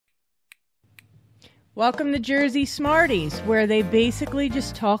Welcome to Jersey Smarties, where they basically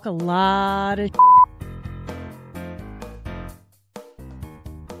just talk a lot of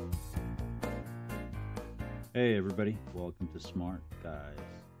Hey everybody, welcome to Smart Guys,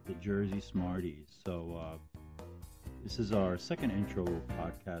 the Jersey Smarties. So this is our second intro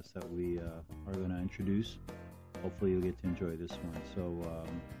podcast that we are going to introduce. Hopefully you'll get to enjoy this one. So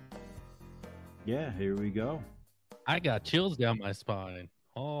yeah, here we go. I got chills down my spine.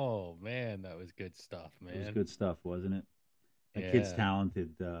 Oh man, that was good stuff, man. It was good stuff, wasn't it? That kid's talented.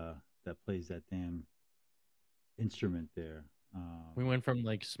 That plays that damn instrument there. We went from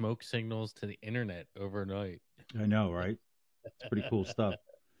like smoke signals to the internet overnight. I know, right? It's pretty cool stuff.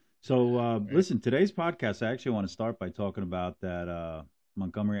 So listen, today's podcast, I actually want to start by talking about that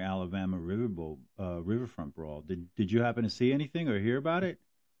Montgomery, Alabama riverfront brawl. Did you happen to see anything or hear about it?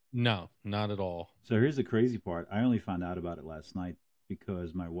 No, not at all. So here's the crazy part. I only found out about it last night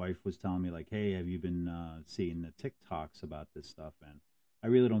because my wife was telling me, like, hey, have you been seeing the TikToks about this stuff? And I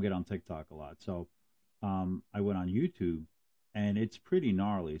really don't get on TikTok a lot. So I went on YouTube, and it's pretty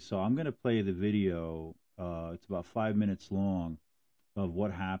gnarly. So I'm going to play the video. It's about 5 minutes long of what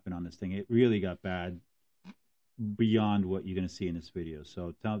happened on this thing. It really got bad beyond what you're going to see in this video.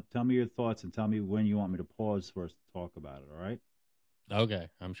 So tell me your thoughts and tell me when you want me to pause for us to talk about it, all right? Okay,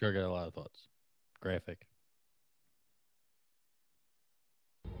 I'm sure I got a lot of thoughts. Graphic.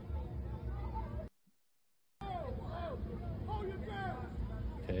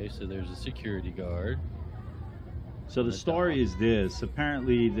 Okay, so there's a security guard. So the story is this.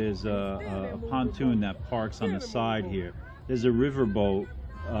 Apparently there's a pontoon that parks on the side here. There's a riverboat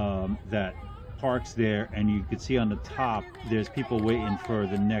that parks there, and you can see on the top there's people waiting for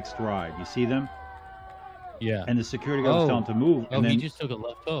the next ride. You see them? Yeah. And the security guard was telling them to move. And then, he just took a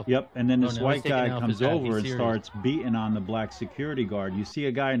left hook. Yep, and then this white guy comes over and serious. starts beating on the black security guard. You see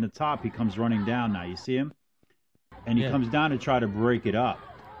a guy in the top, he comes running down now. You see him? And he comes down to try to break it up.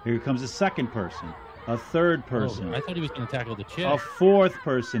 Here comes a second person, a third person. I thought he was going to tackle the chick. A fourth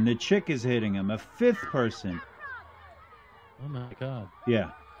person. The chick is hitting him. A fifth person. Oh my God. Yeah.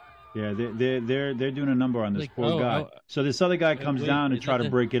 Yeah, they're doing a number on this poor guy. So this other guy comes down to try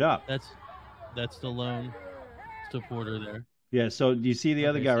to break it up. That's the lone supporter there. Yeah, so you see the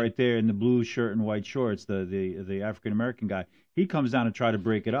other guy right there in the blue shirt and white shorts, the African American guy. He comes down to try to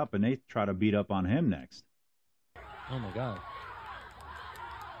break it up, and they try to beat up on him next. Oh my God.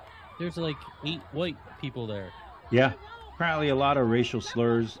 There's like 8 white people there. Yeah, apparently a lot of racial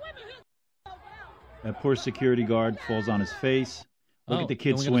slurs. That poor security guard falls on his face. Look at the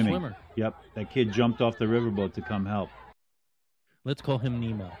kid swimming. Yep, that kid jumped off the riverboat to come help. Let's call him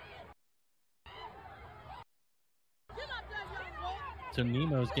Nemo. So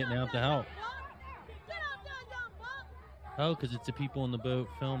Nemo's getting out to help. Oh, because it's the people in the boat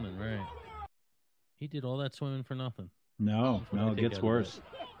filming, right? He did all that swimming for nothing. No, it gets worse.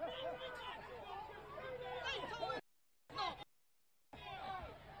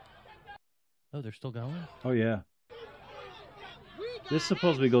 Oh, they're still going? Oh, yeah. This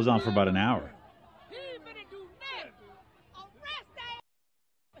supposedly goes on for about an hour.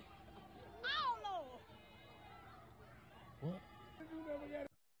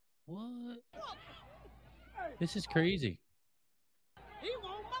 What? This is crazy.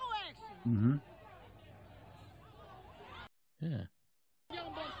 Mm-hmm. Yeah.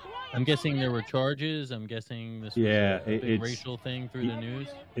 I'm guessing there were charges. I'm guessing this was a big racial thing through the news.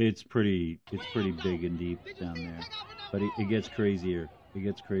 It's pretty big and deep down there. But it gets crazier. It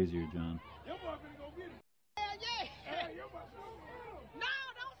gets crazier, John.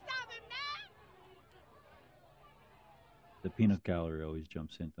 The peanut gallery always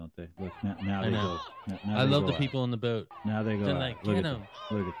jumps in, don't they? Look, now they go. I love the people in the boat. Now they go. They're like, get him.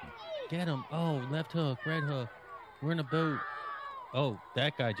 Look at them. Get him. Oh, left hook, right hook. We're in a boat. Oh,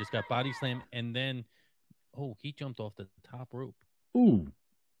 that guy just got body slammed, and then, he jumped off the top rope. Ooh.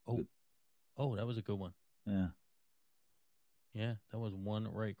 Oh, that was a good one. Yeah. Yeah, that was one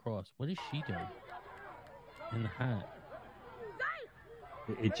right cross. What is she doing in the hat?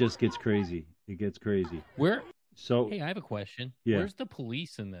 It just gets crazy. It gets crazy. Hey, I have a question. Yeah. Where's the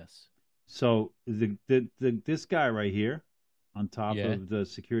police in this? So this guy right here on top of the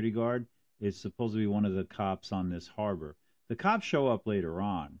security guard is supposed to be one of the cops on this harbor. The cops show up later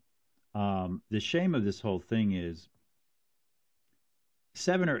on. The shame of this whole thing is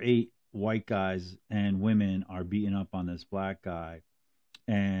 7 or 8 white guys and women are beating up on this black guy.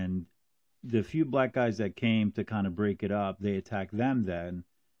 And the few black guys that came to kind of break it up, they attack them then.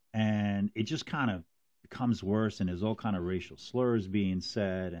 And it just kind of becomes worse, and there's all kind of racial slurs being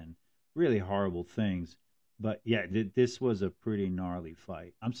said and really horrible things. But yeah, this was a pretty gnarly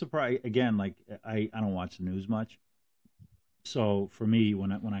fight. I'm surprised again. Like I don't watch the news much, so for me,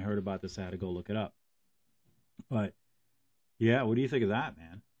 when I heard about this, I had to go look it up. But yeah, what do you think of that,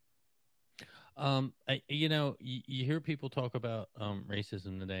 man? You hear people talk about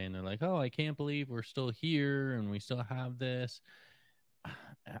racism today, and they're like, "Oh, I can't believe we're still here and we still have this."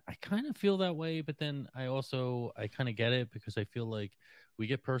 I kind of feel that way, but then I kind of get it because I feel like we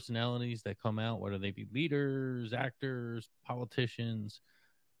get personalities that come out, whether they be leaders, actors, politicians,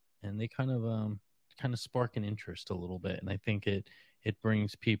 and they kind of spark an interest a little bit, and I think it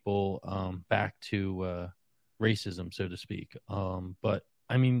brings people back to racism, so to speak. But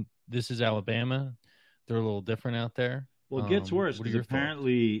I mean, this is Alabama; they're a little different out there. Well, it gets worse What are because your thoughts?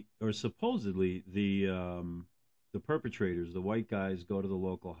 apparently, or supposedly, the perpetrators, the white guys, go to the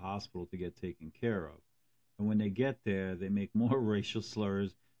local hospital to get taken care of, and when they get there, they make more racial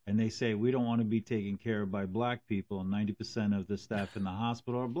slurs, and they say we don't want to be taken care of by black people, and 90% of the staff in the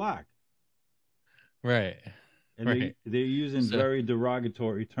hospital are black, Right, and right. they're using So very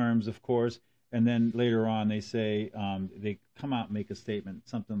derogatory terms, of course. And then later on, they say they come out and make a statement,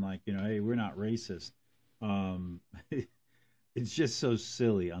 something like, hey, we're not racist. Um, it's just so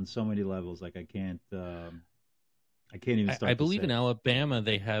silly on so many levels. Like I can't even I start to believe say in it. Alabama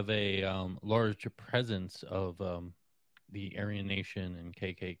they have a large presence of the Aryan Nation and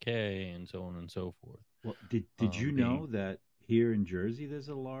KKK and so on and so forth. Well, did you Being know that here in Jersey there's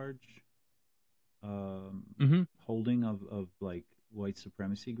a large um, hmm holding of like white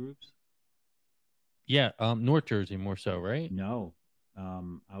supremacy groups? Yeah, North Jersey more so, right? No,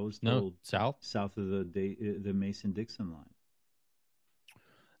 I was No, told South. south of the Mason-Dixon line.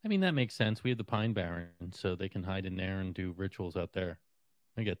 I mean that makes sense. We have the Pine Barrens, so they can hide in there and do rituals out there.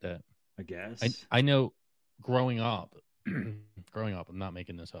 I get that. I I guess. I know. Growing up, growing up, I'm not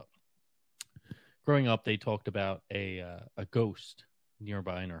making this up. Growing up, they talked about a ghost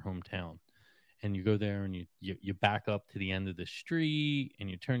nearby in our hometown, and you go there and you back up to the end of the street and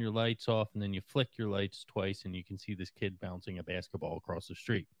you turn your lights off and then you flick your lights twice and you can see this kid bouncing a basketball across the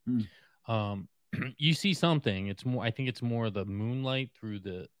street. Hmm. You see something. It's more. I think it's more the moonlight through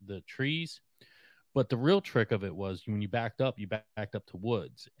the trees. But the real trick of it was when you backed up, you backed up to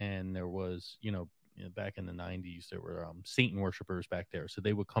woods, and there was, back in the '90s, there were Satan worshipers back there, so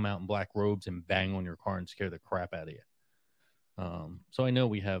they would come out in black robes and bang on your car and scare the crap out of you. So I know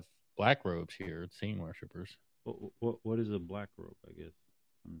we have black robes here, Satan worshipers. What is a black robe? I guess.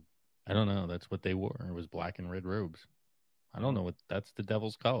 I don't know. That's what they wore. It was black and red robes. I don't know what. That's the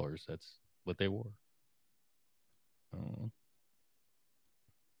devil's colors. That's what they wore. I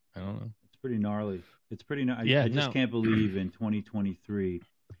don't know. It's pretty gnarly. It's pretty. Yeah, I just no. can't believe in 2023.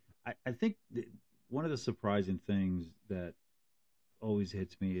 I think one of the surprising things that always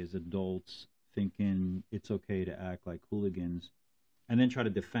hits me is adults thinking it's okay to act like hooligans and then try to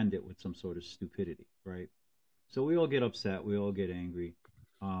defend it with some sort of stupidity, right? So we all get upset, we all get angry,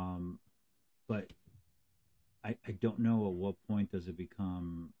 but I don't know at what point does it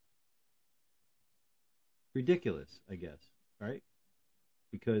become ridiculous, I guess, right?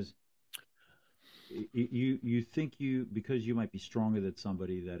 Because you think because you might be stronger than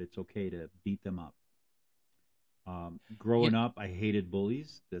somebody that it's okay to beat them up. Yeah, Growing up, I hated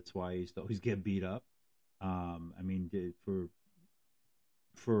bullies. That's why I used to always get beat up. I mean,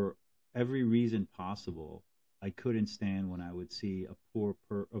 for every reason possible, I couldn't stand when I would see a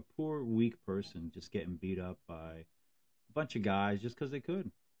poor weak person just getting beat up by a bunch of guys just because they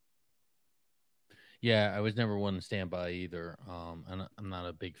could. yeah. I was never one to stand by either. And I'm not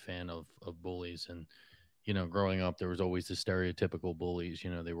a big fan of bullies. And growing up, there was always the stereotypical bullies.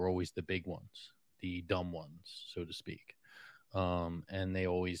 They were always the big ones, the dumb ones, so to speak. And they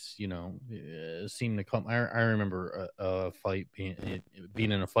always, seem to come. I remember a fight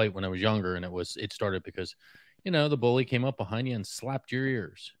being in a fight when I was younger, and it started because, the bully came up behind you and slapped your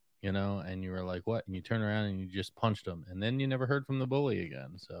ears, and you were like, what? And you turn around and you just punched him, and then you never heard from the bully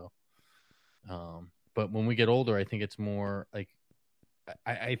again. So, but when we get older, I think it's more like,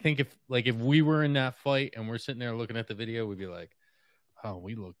 I think if we were in that fight and we're sitting there looking at the video, we'd be like, oh,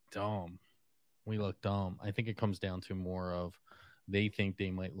 we look dumb. We look dumb. I think it comes down to more of they think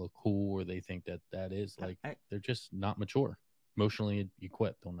they might look cool, or they think that is like they're just not mature, emotionally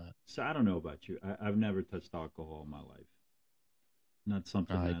equipped on that. So I don't know about you. I've never touched alcohol in my life. Not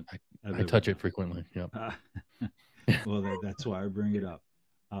something I that I've I ever touch it done. frequently. Yep. Well, that's why I bring it up.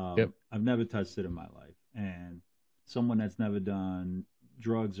 Yep. I've never touched it in my life, and someone that's never done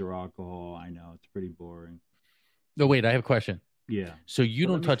drugs or alcohol, I know it's pretty boring. No, wait. I have a question. Yeah, So you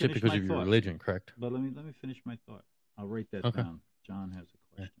but let don't me touch it finish because my of your thought. religion, correct? But let me finish my thought. I'll write that Okay. down. John has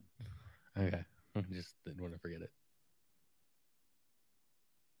a Yeah. question. Okay. I just didn't want to forget it.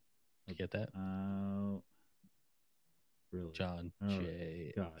 You get that? Really? John Oh,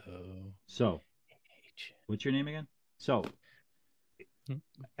 J. God. O. So, H. what's your name again? So,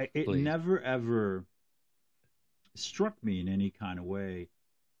 it Please. never ever struck me in any kind of way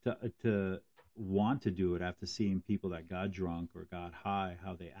to want to do it after seeing people that got drunk or got high,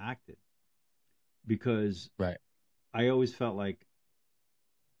 how they acted. Because Right. I always felt like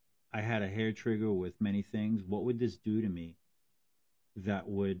I had a hair trigger with many things. What would this do to me that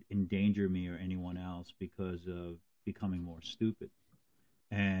would endanger me or anyone else because of becoming more stupid?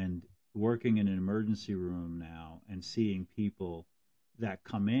 And working in an emergency room now and seeing people that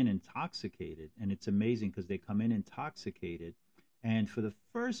come in intoxicated, and it's amazing because they come in intoxicated, and for the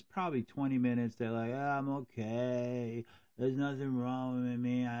first probably 20 minutes they're like, I'm okay, there's nothing wrong with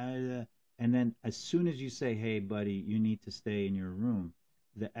me, and then as soon as you say, hey buddy, you need to stay in your room,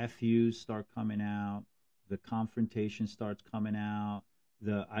 the FUs start coming out, the confrontation starts coming out,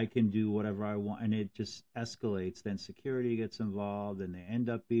 the I can do whatever I want, and it just escalates. Then security gets involved, and they end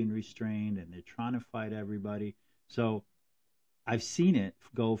up being restrained, and they're trying to fight everybody. So I've seen it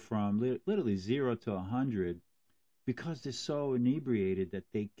go from literally 0 to 100 because they're so inebriated that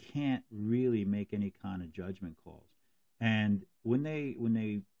they can't really make any kind of judgment calls. And when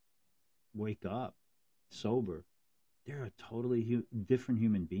they wake up sober, they're a totally different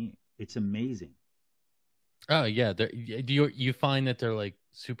human being. It's amazing. Oh yeah, do you find that they're like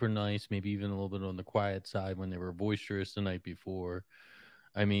super nice, maybe even a little bit on the quiet side when they were boisterous the night before?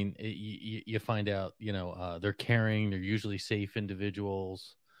 I mean, you find out, they're caring. They're usually safe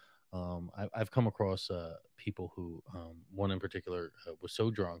individuals. I've come across people who, one in particular, was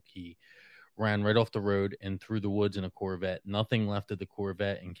so drunk he ran right off the road and through the woods in a Corvette. Nothing left of the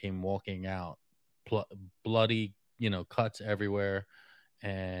Corvette, and came walking out, bloody, cuts everywhere.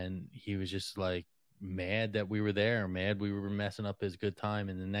 And he was just like mad that we were there, mad we were messing up his good time.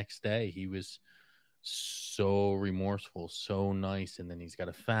 And the next day he was so remorseful, so nice, and then he's got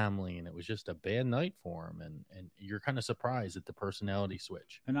a family, and it was just a bad night for him. And you're kind of surprised at the personality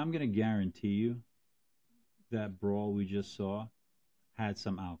switch. And I'm going to guarantee you that brawl we just saw had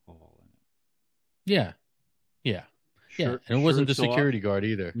some alcohol in it. Yeah. And it wasn't the security guard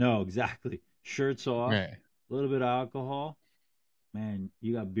either. No, exactly. Shirts off, right. A little bit of alcohol. Man,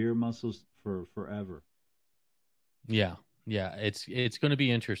 you got beer muscles for forever. Yeah. It's going to be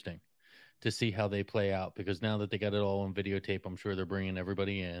interesting to see how they play out, because now that they got it all on videotape, I'm sure they're bringing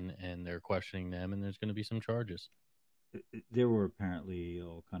everybody in and they're questioning them, and there's going to be some charges. There were apparently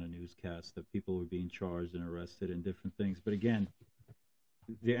all kind of newscasts that people were being charged and arrested and different things. But again,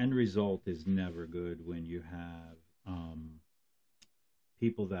 the end result is never good when you have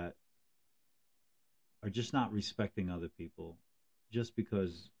people that are just not respecting other people just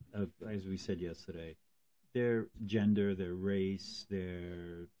because of, as we said yesterday, their gender, their race,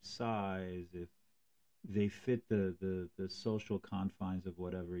 their size, if they fit the social confines of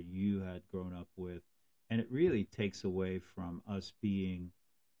whatever you had grown up with. And it really takes away from us being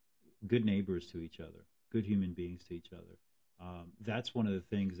good neighbors to each other, good human beings to each other. That's one of the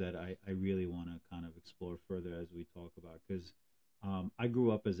things that I really want to kind of explore further as we talk about, because I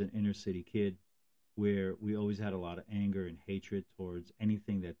grew up as an inner city kid where we always had a lot of anger and hatred towards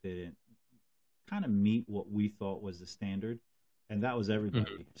anything that didn't kind of meet what we thought was the standard, and that was everybody.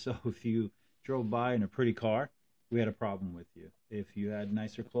 Mm-hmm. So if you drove by in a pretty car, we had a problem with you. If you had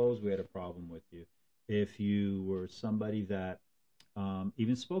nicer clothes, we had a problem with you. If you were somebody that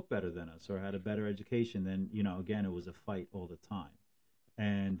even spoke better than us or had a better education, then, again, it was a fight all the time.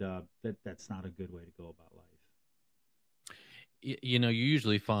 And that's not a good way to go about life. You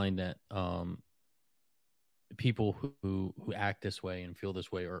usually find that people who act this way and feel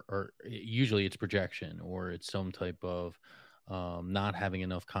this way are usually it's projection, or it's some type of not having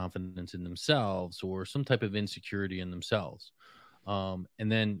enough confidence in themselves, or some type of insecurity in themselves.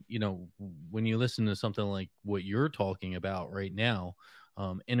 And then, when you listen to something like what you're talking about right now,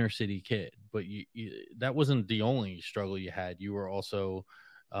 inner city kid, but you that wasn't the only struggle you had. You were also,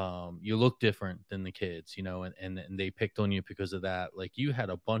 you look different than the kids, and they picked on you because of that. Like, you had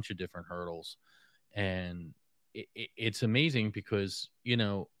a bunch of different hurdles, and it's amazing because,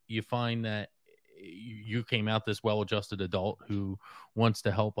 you find that you came out this well-adjusted adult who wants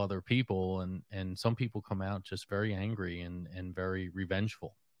to help other people, and some people come out just very angry and very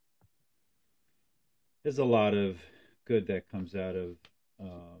revengeful. There's a lot of good that comes out of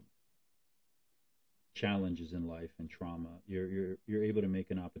challenges in life and trauma. You're able to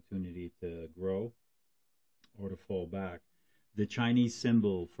make an opportunity to grow or to fall back. The Chinese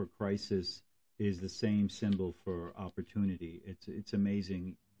symbol for crisis is the same symbol for opportunity. It's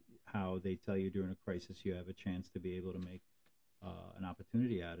amazing how they tell you during a crisis you have a chance to be able to make an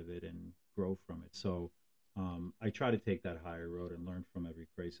opportunity out of it and grow from it. So I try to take that higher road and learn from every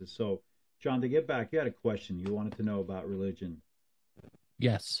crisis. So, John, to get back, you had a question. You wanted to know about religion.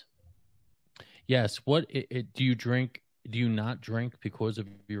 Yes. Yes. What do you drink? Do you not drink because of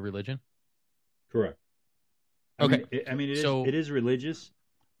your religion? Correct. Okay. It is religious,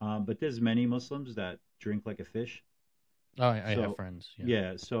 but there's many Muslims that drink like a fish. Oh, I So have friends. Yeah.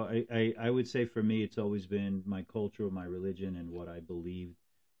 yeah, so I would say for me, it's always been my culture, my religion, and what I believed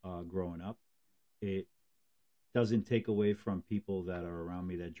growing up. It doesn't take away from people that are around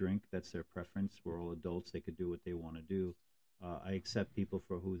me that drink. That's their preference. We're all adults. They could do what they want to do. I accept people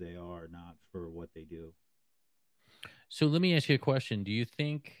for who they are, not for what they do. So let me ask you a question. Do you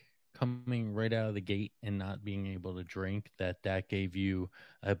think coming right out of the gate and not being able to drink that gave you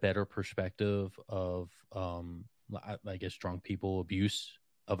a better perspective of I guess drunk people abuse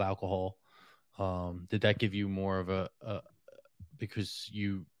of alcohol? Did that give you more of a because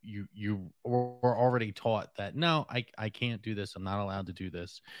you were already taught that no, I can't do this, I'm not allowed to do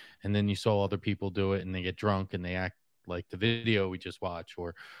this, and then you saw other people do it and they get drunk and they act like the video we just watched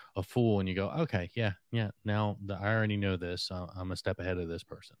or a fool, and you go, okay, yeah, now I already know this, I'm a step ahead of this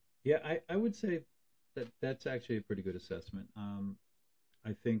person. Yeah, I would say that that's actually a pretty good assessment.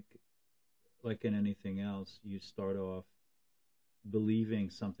 I think, like in anything else, you start off believing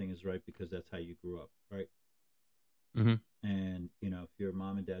something is right because that's how you grew up, right? Mm-hmm. And if your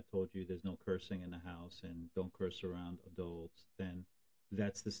mom and dad told you there's no cursing in the house and don't curse around adults, then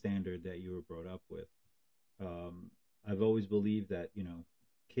that's the standard that you were brought up with. I've always believed that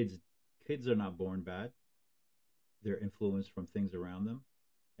kids are not born bad; they're influenced from things around them,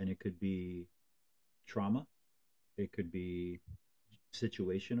 and it could be trauma, it could be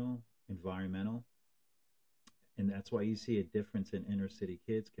situational, environmental, and that's why you see a difference in inner city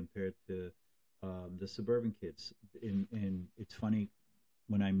kids compared to the suburban kids. And it's funny,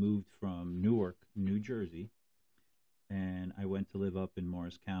 when I moved from Newark, New Jersey, and I went to live up in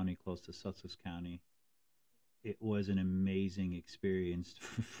Morris County, close to Sussex County, it was an amazing experience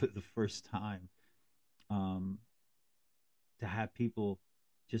for the first time, to have people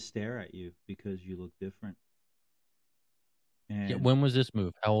just stare at you because you look different. Yeah, And when was this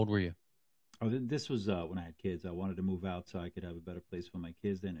move? How old were you? this was when I had kids. I wanted to move out so I could have a better place for my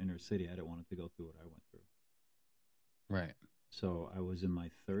kids than inner city. I didn't want it to go through what I went through. Right. So I was in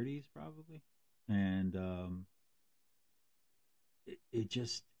my 30s probably, and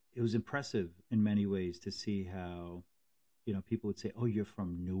it was impressive in many ways to see how people would say, "Oh, you're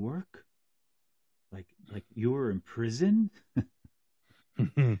from Newark? Like you were in prison?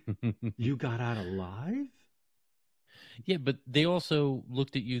 You got out alive?" Yeah, but they also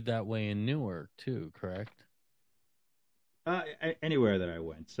looked at you that way in Newark too, correct? Anywhere that I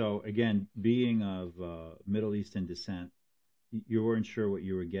went. So again, being of Middle Eastern descent, you weren't sure what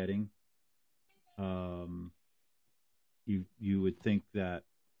you were getting. Um, you would think that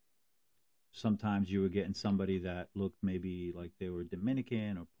sometimes you were getting somebody that looked maybe like they were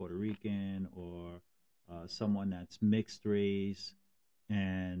Dominican or Puerto Rican or someone that's mixed race,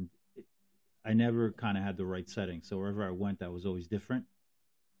 and I never kind of had the right setting. So wherever I went, that was always different,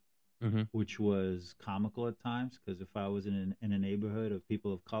 Mm-hmm. which was comical at times because if I was in a neighborhood of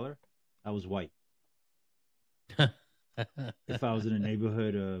people of color, I was white. If I was in a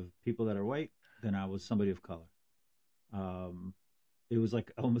neighborhood of people that are white, then I was somebody of color. Um, it was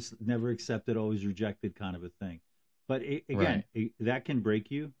like almost never accepted, always rejected kind of a thing. But again, Right. that can break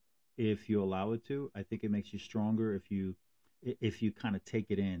you if you allow it to. I think it makes you stronger if you kind of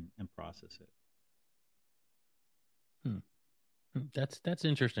take it in and process it. Hmm. That's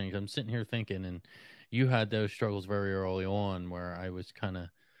interesting. I'm sitting here thinking, and you had those struggles very early on, where I was kind of,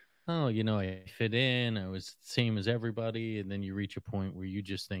 oh, I fit in. I was the same as everybody, and then you reach a point where you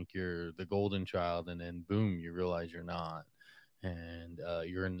just think you're the golden child, and then boom, you realize you're not, and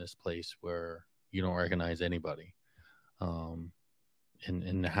you're in this place where you don't recognize anybody. Um,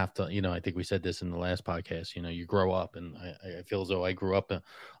 and have to, I think we said this in the last podcast. You grow up, and I feel as though I grew up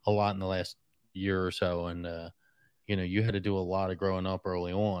a lot in the last year or so, and you had to do a lot of growing up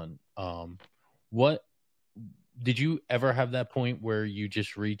early on. What did you ever have that point where you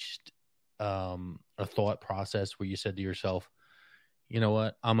just reached a thought process where you said to yourself, you know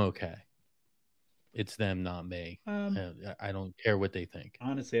what, I'm okay. It's them, not me. Um, I don't care what they think.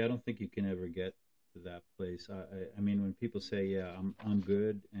 Honestly, I don't think you can ever get to that place. I mean, when people say, "Yeah, I'm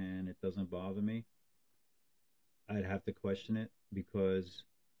good," and it doesn't bother me, I'd have to question it because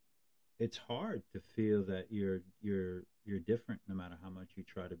it's hard to feel that you're different no matter how much you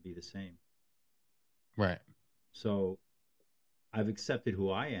try to be the same. Right. So I've accepted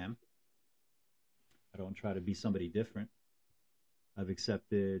who I am. I don't try to be somebody different. I've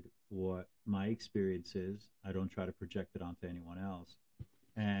accepted what my experience is. I don't try to project it onto anyone else.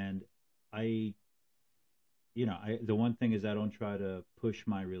 And I, the one thing is I don't try to push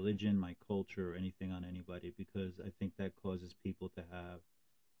my religion, my culture, or anything on anybody because I think that causes people to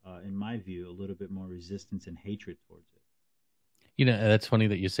have, in my view, a little bit more resistance and hatred towards it. That's funny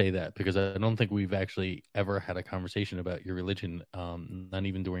that you say that because I don't think we've actually ever had a conversation about your religion, not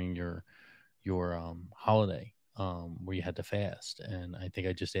even during your holiday where you had to fast. And I think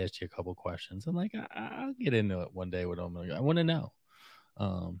I just asked you a couple questions. I'm like, I'll get into it one day with them. I want to know.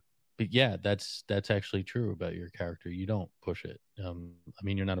 But yeah, that's actually true about your character. You don't push it. I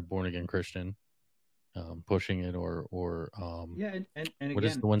mean, you're not a born again Christian pushing it or Yeah, and what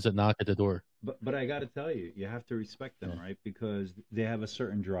is again, the ones that knock at the door? but I got to tell you, you have to respect them, Yeah. right? Because they have a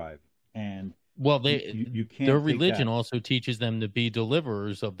certain drive, and Well, you can't their take religion that. also teaches them to be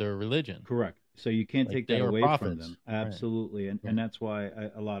deliverers of their religion. Correct. So you can't Like take they that are away from prophets. them. Right. Absolutely, and Right. that's why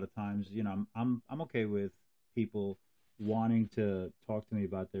a lot of times, I'm okay with people wanting to talk to me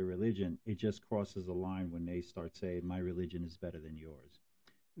about their religion. It just crosses a line when they start saying my religion is better than yours.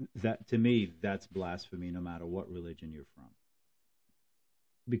 That to me, that's blasphemy, no matter what religion you're from.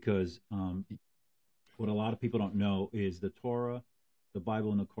 Because what a lot of people don't know is the Torah, the Bible,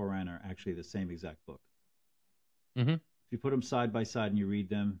 and the Quran are actually the same exact book. Mm-hmm. If you put them side by side and you read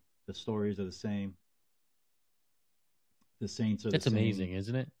them, the stories are the same. The saints are That's the same. amazing,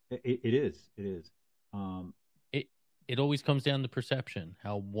 isn't it? It is. It is. Um, It always comes down to perception.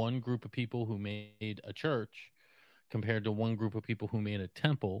 How one group of people who made a church compared to one group of people who made a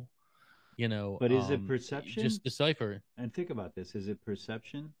temple, but is it perception? just decipher. And think about this: is it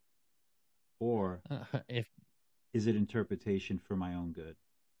perception, or If is it interpretation for my own good?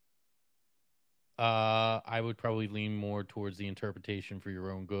 I would probably lean more towards the interpretation for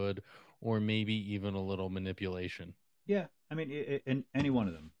your own good, or maybe even a little manipulation. Yeah, I mean, in any one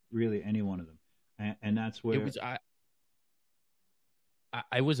of them, really, any one of them, and that's where It was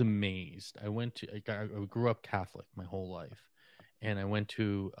I was amazed. I grew up Catholic my whole life, and I went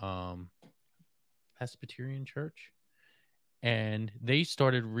to Presbyterian church, and they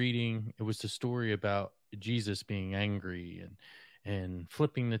started reading. It was the story about Jesus being angry and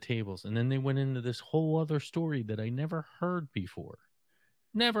flipping the tables, and then they went into this whole other story that I never heard before,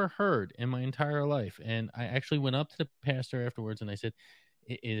 never heard in my entire life. And I actually went up to the pastor afterwards, and I said,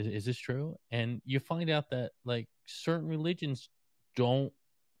 "Is this true?" And you find out that like certain religions don't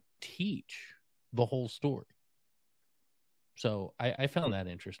teach the whole story. So I found that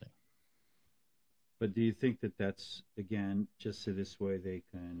interesting. But do you think that that's again just so this way they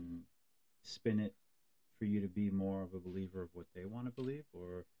can spin it for you to be more of a believer of what they want to believe,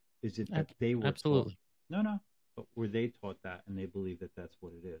 or is it that they were Absolutely. Taught? No, but were they taught that and they believe that that's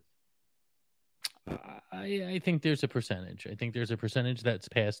what it is? I think there's a percentage. I think there's a percentage that's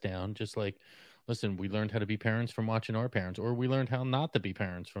passed down. Just like, listen, we learned how to be parents from watching our parents, or we learned how not to be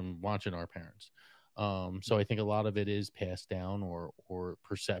parents from watching our parents. So I think a lot of it is passed down or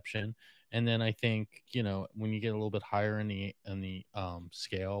perception. And then I think, when you get a little bit higher in the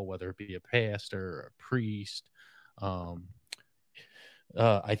scale, whether it be a pastor or a priest, I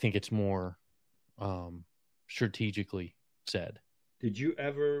think it's more strategically said. Did you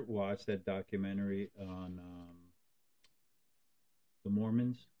ever watch that documentary on the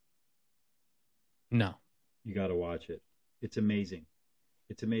Mormons? No. You got to watch it. It's amazing.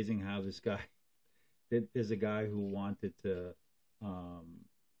 It's amazing how this guy. There's a guy who wanted to.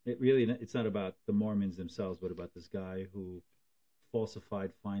 It's not about the Mormons themselves, but about this guy who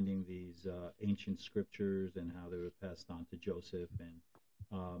falsified finding these ancient scriptures and how they were passed on to Joseph. And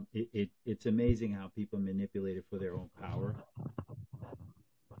it's amazing how people manipulate it for their own power.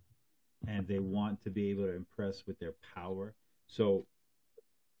 And they want to be able to impress with their power. So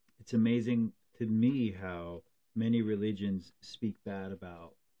it's amazing to me how many religions speak bad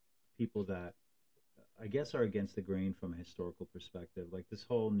about people that I guess are against the grain from a historical perspective. Like this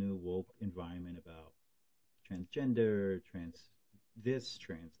whole new woke environment about transgender, trans this,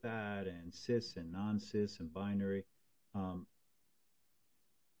 trans that, and cis and non-cis and binary. Let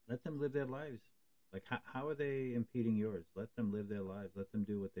them live their lives. Like, how are they impeding yours? Let them live their lives. Let them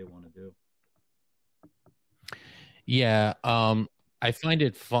do what they want to do. Yeah. I find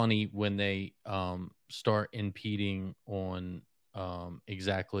it funny when they start impeding on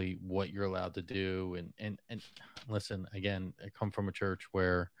exactly what you're allowed to do. And listen, again, I come from a church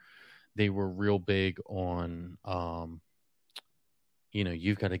where they were real big on,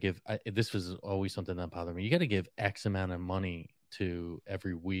 you've got to give, this was always something that bothered me. You got to give X amount of money to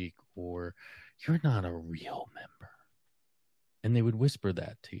every week or you're not a real member. And they would whisper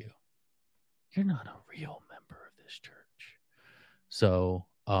that to you. You're not a real member of this church. So,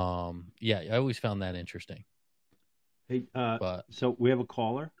 yeah, I always found that interesting. Hey, so we have a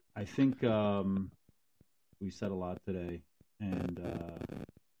caller. I think we said a lot today, and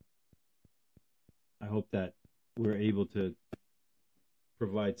I hope that we're able to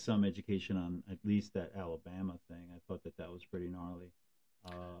provide some education on at least that Alabama thing. I thought that was pretty gnarly.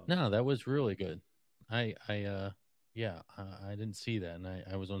 No, that was really good. I didn't see that, and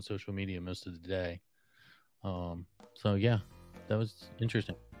I was on social media most of the day. So yeah, that was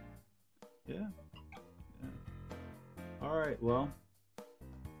interesting. Yeah. All right. Well.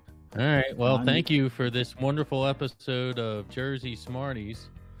 All right. Well, thank you for this wonderful episode of Jersey Smarties.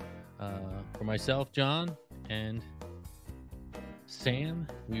 For myself, John, and Sam,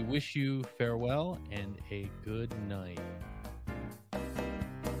 we wish you farewell and a good night.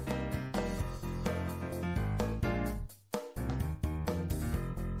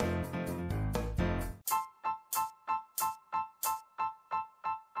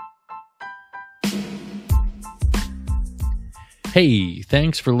 Hey,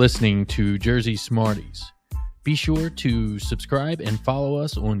 thanks for listening to Jersey Smarties. Be sure to subscribe and follow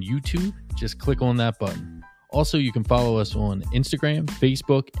us on YouTube. Just click on that button. Also, you can follow us on Instagram,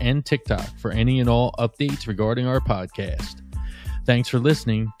 Facebook, and TikTok for any and all updates regarding our podcast. Thanks for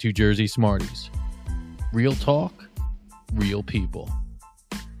listening to Jersey Smarties. Real talk, real people.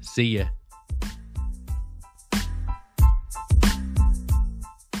 See ya.